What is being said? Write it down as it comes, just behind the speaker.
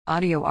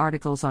Audio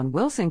articles on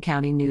Wilson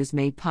County News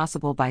made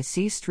possible by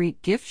C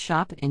Street Gift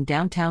Shop in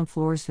downtown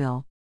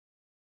Floresville.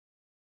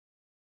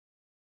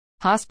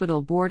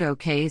 Hospital Board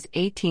OKs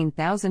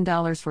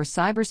 $18,000 for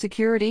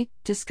cybersecurity,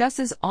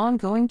 discusses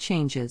ongoing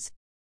changes.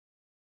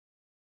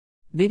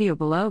 Video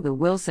below. The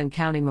Wilson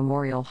County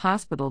Memorial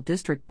Hospital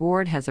District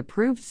Board has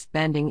approved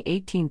spending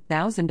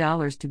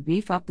 $18,000 to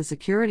beef up the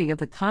security of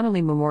the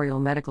Connolly Memorial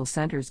Medical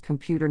Center's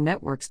computer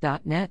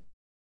networks.net.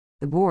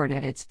 The board,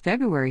 at its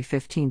February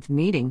 15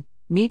 meeting,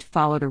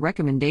 followed a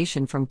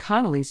recommendation from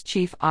Connolly's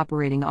Chief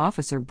Operating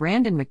Officer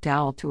Brandon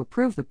McDowell to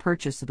approve the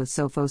purchase of a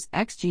Sophos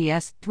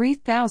XGS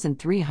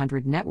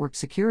 3300 network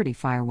security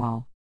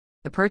firewall.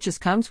 The purchase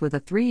comes with a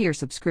 3-year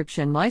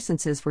subscription,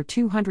 licenses for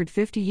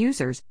 250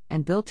 users,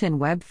 and built-in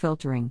web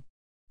filtering.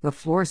 The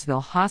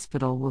Floresville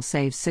Hospital will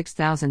save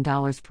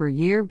 $6,000 per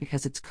year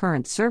because its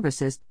current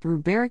services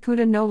through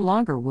Barracuda no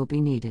longer will be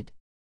needed.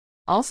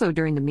 Also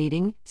during the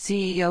meeting,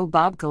 CEO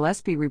Bob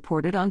Gillespie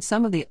reported on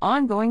some of the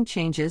ongoing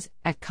changes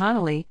at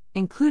Connolly,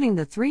 including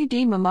the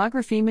 3D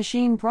mammography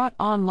machine brought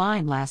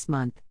online last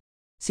month.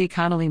 See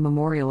Connolly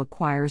Memorial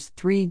acquires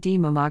 3D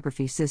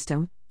mammography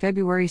system,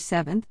 February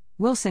 7,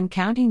 Wilson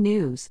County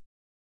News.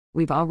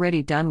 We've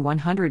already done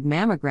 100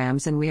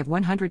 mammograms and we have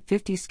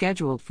 150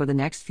 scheduled for the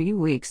next few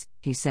weeks,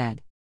 he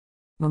said.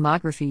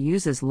 Mammography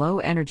uses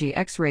low-energy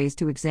X-rays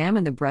to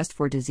examine the breast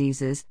for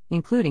diseases,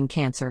 including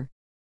cancer.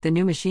 The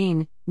new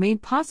machine,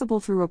 made possible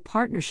through a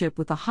partnership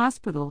with the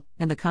hospital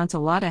and the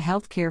Consolata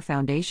Healthcare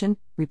Foundation,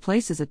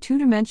 replaces a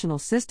two-dimensional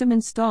system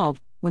installed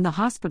when the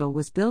hospital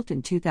was built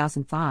in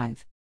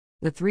 2005.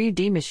 The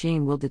 3D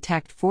machine will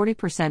detect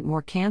 40%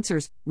 more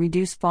cancers,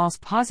 reduce false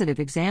positive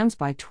exams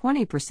by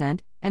 20%,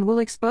 and will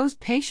expose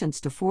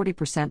patients to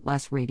 40%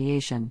 less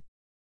radiation.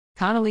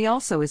 Connolly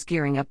also is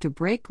gearing up to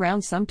break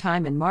ground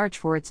sometime in March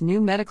for its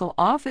new medical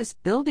office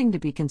building to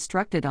be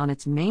constructed on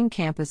its main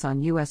campus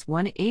on US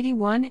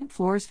 181 in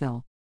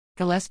Floresville.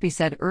 Gillespie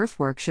said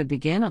earthwork should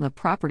begin on the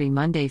property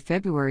Monday,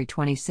 February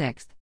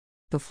 26.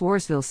 The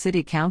Floresville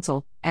City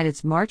Council, at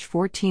its March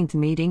 14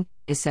 meeting,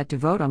 is set to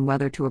vote on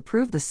whether to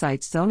approve the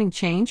site's zoning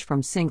change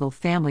from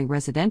single-family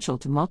residential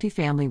to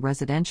multifamily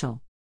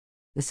residential.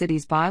 The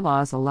city's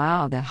bylaws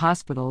allow that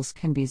hospitals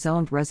can be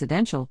zoned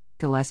residential,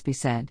 Gillespie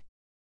said.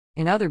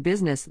 In other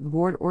business, the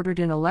board ordered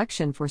an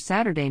election for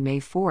Saturday,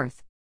 May 4.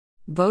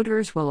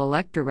 Voters will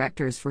elect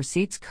directors for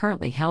seats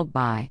currently held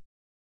by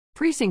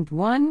Precinct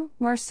 1,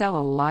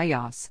 Marcelo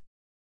Lajos.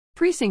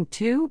 Precinct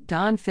 2,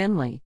 Don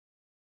Finley.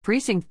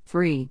 Precinct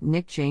 3,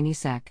 Nick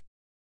Janisek.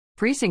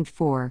 Precinct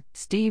 4,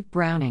 Steve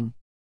Browning.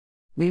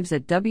 Leaves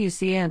at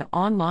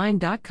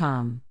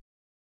WCNonline.com.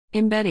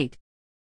 Embedded.